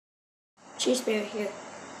Chase Bear here.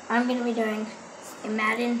 I'm going to be doing a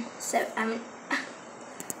Madden 7.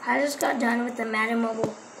 I just got done with the Madden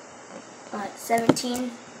Mobile 17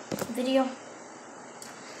 video.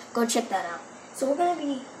 Go check that out. So we're going to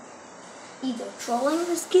be either trolling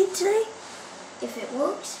this kid today, if it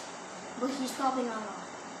works, but he's probably not on.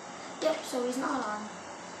 Yep, so he's not on.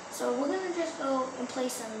 So we're going to just go and play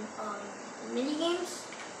some mini games.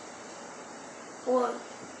 Or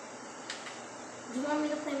do you want me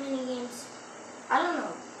to play mini games? I don't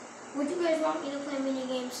know. Would you guys want me to play mini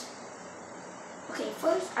games? Okay,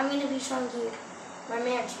 first I'm going to be showing you my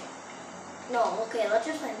mansion. No, okay, let's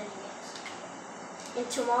just play mini games. And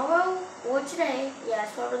tomorrow or today, yeah,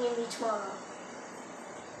 it's probably going to be tomorrow,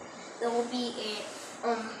 there will be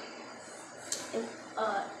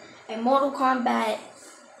a Mortal Kombat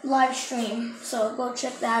live stream. So go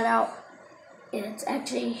check that out. It's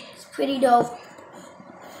pretty dope.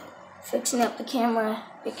 Fixing up the camera,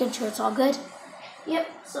 making sure it's all good.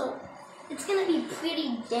 Yep, so it's gonna be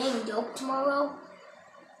pretty dang dope tomorrow.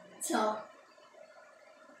 So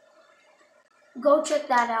go check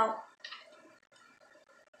that out.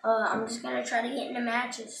 I'm just gonna try to get into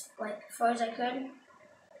matches like as far as I could.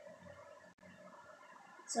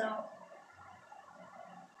 So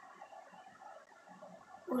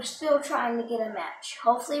we're still trying to get a match.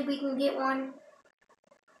 Hopefully we can get one.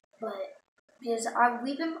 But because I've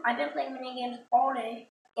been playing mini games all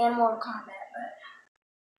day and Mortal Kombat,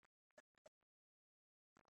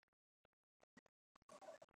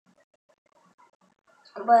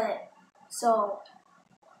 but so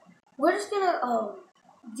we're just gonna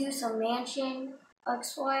do some mansion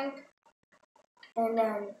exploring, and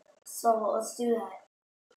then so let's do that.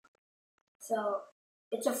 So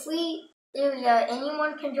it's a free area,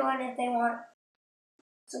 anyone can join if they want.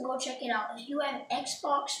 So go check it out. If you have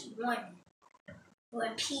Xbox One,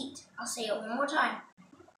 repeat, I'll say it one more time.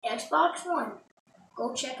 Xbox One,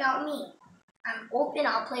 go check out me. I'm open,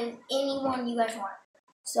 I'll play with anyone you guys want.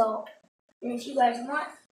 So, and if you guys want,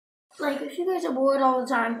 like if you guys are bored all the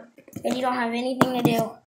time and you don't have anything to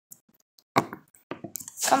do,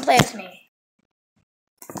 come play with me.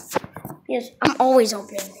 Yes, I'm always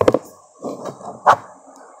open.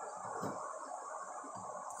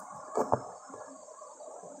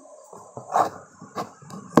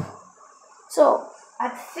 So,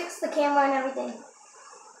 I've fixed the camera and everything.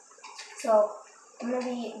 So, I'm going to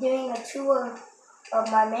be doing a tour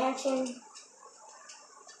of my mansion.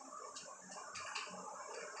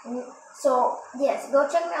 So, yes, go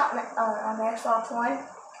check me out on Xbox One.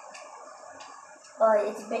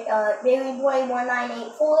 It's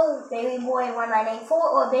BaileyBoy1984, BaileyBoy1984,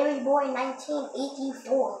 or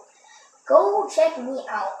BaileyBoy1984. Go check me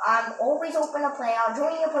out. I'm always open to play. I'll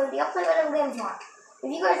join your party. I'll play whatever games you want.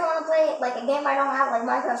 If you guys want to play like a game I don't have, like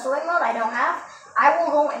Minecraft Story Mode, I don't have, I will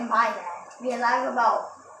go and buy that. Because I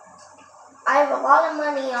have a lot of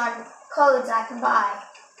money on codes I can buy.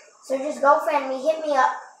 So just go friend me, hit me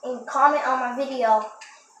up, and comment on my video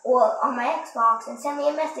or on my Xbox and send me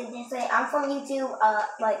a message and say I'm from YouTube,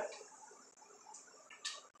 like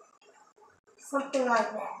something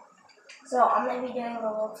like that. So I'm gonna be doing a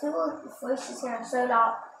little tour. First, it's gonna start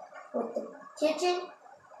out with the kitchen,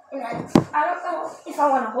 and then I don't know if I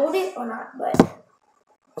want to hold it or not, but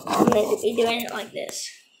I'm gonna be doing it like this.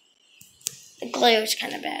 The glare is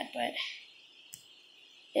kind of bad, but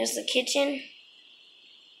there's the kitchen.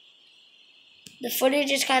 The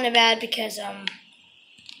footage is kind of bad because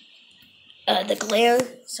the glare.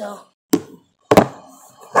 So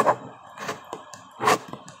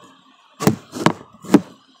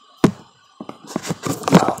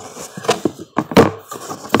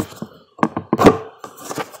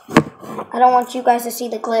I don't want you guys to see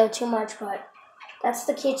the glare too much, but that's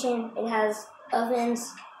the kitchen. It has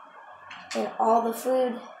ovens and all the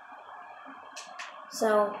food.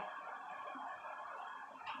 So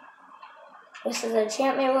this is the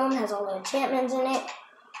enchantment room, has all the enchantments in it,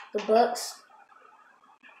 the books.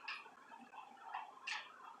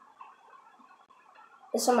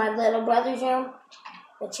 This is my little brother's room,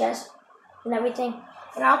 the chest and everything.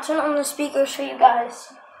 And I'll turn on the speakers for you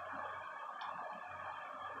guys.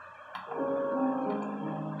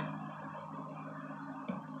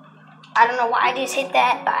 I don't know why I just hit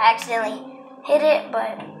that. I accidentally hit it,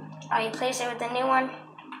 but I replaced it with a new one.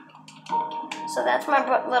 So that's my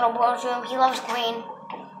little bro's room. He loves green,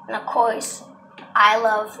 and of course, I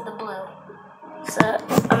love the blue. So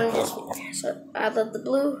I love the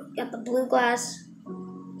blue. Got the blue glass,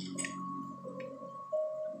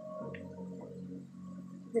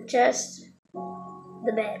 the chest,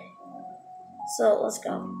 the bed. So let's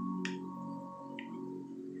go.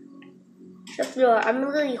 Shut the door. I'm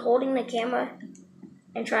literally holding the camera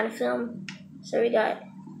and try to film. So we got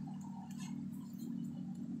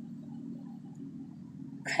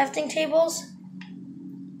crafting tables.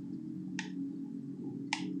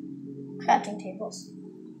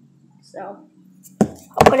 So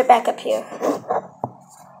I'll put it back up here.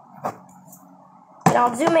 And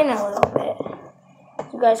I'll zoom in a little bit so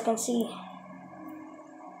you guys can see.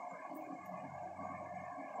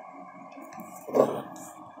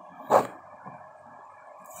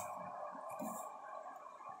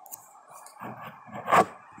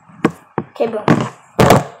 Okay, boom.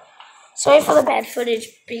 Sorry for the bad footage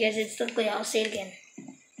because it's ugly. I'll say it again.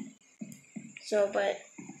 So, but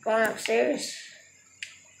going upstairs,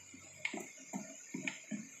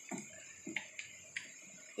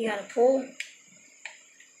 you got a pool.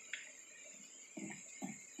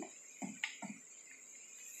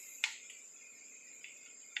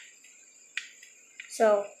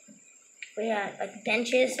 So we got like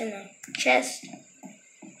benches and a chest,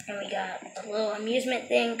 and we got a little amusement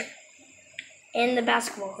thing and the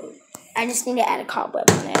basketball hoop. I just need to add a cobweb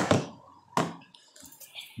on there.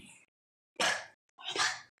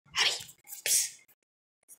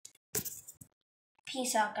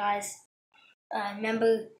 Peace out, guys.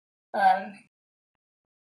 Remember,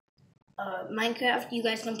 Minecraft, you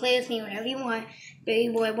guys can play with me whenever you want.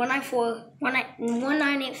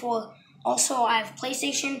 BabyBoy1984. Also, I have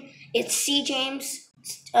PlayStation. It's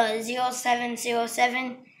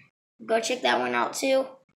CJames0707. Go check that one out too.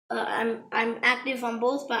 I'm active on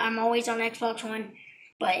both, but I'm always on Xbox One.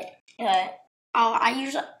 But I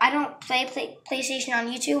don't play PlayStation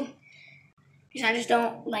on YouTube because I just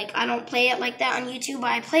don't I don't play it like that on YouTube.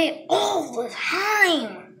 But I play it all the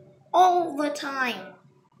time,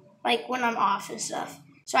 like when I'm off and stuff.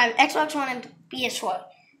 So I have Xbox One and PS4.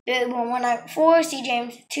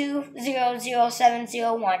 BabyBoy1984,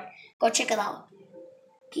 CJames200701. Go check it out.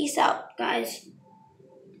 Peace out, guys.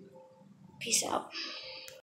 Peace out.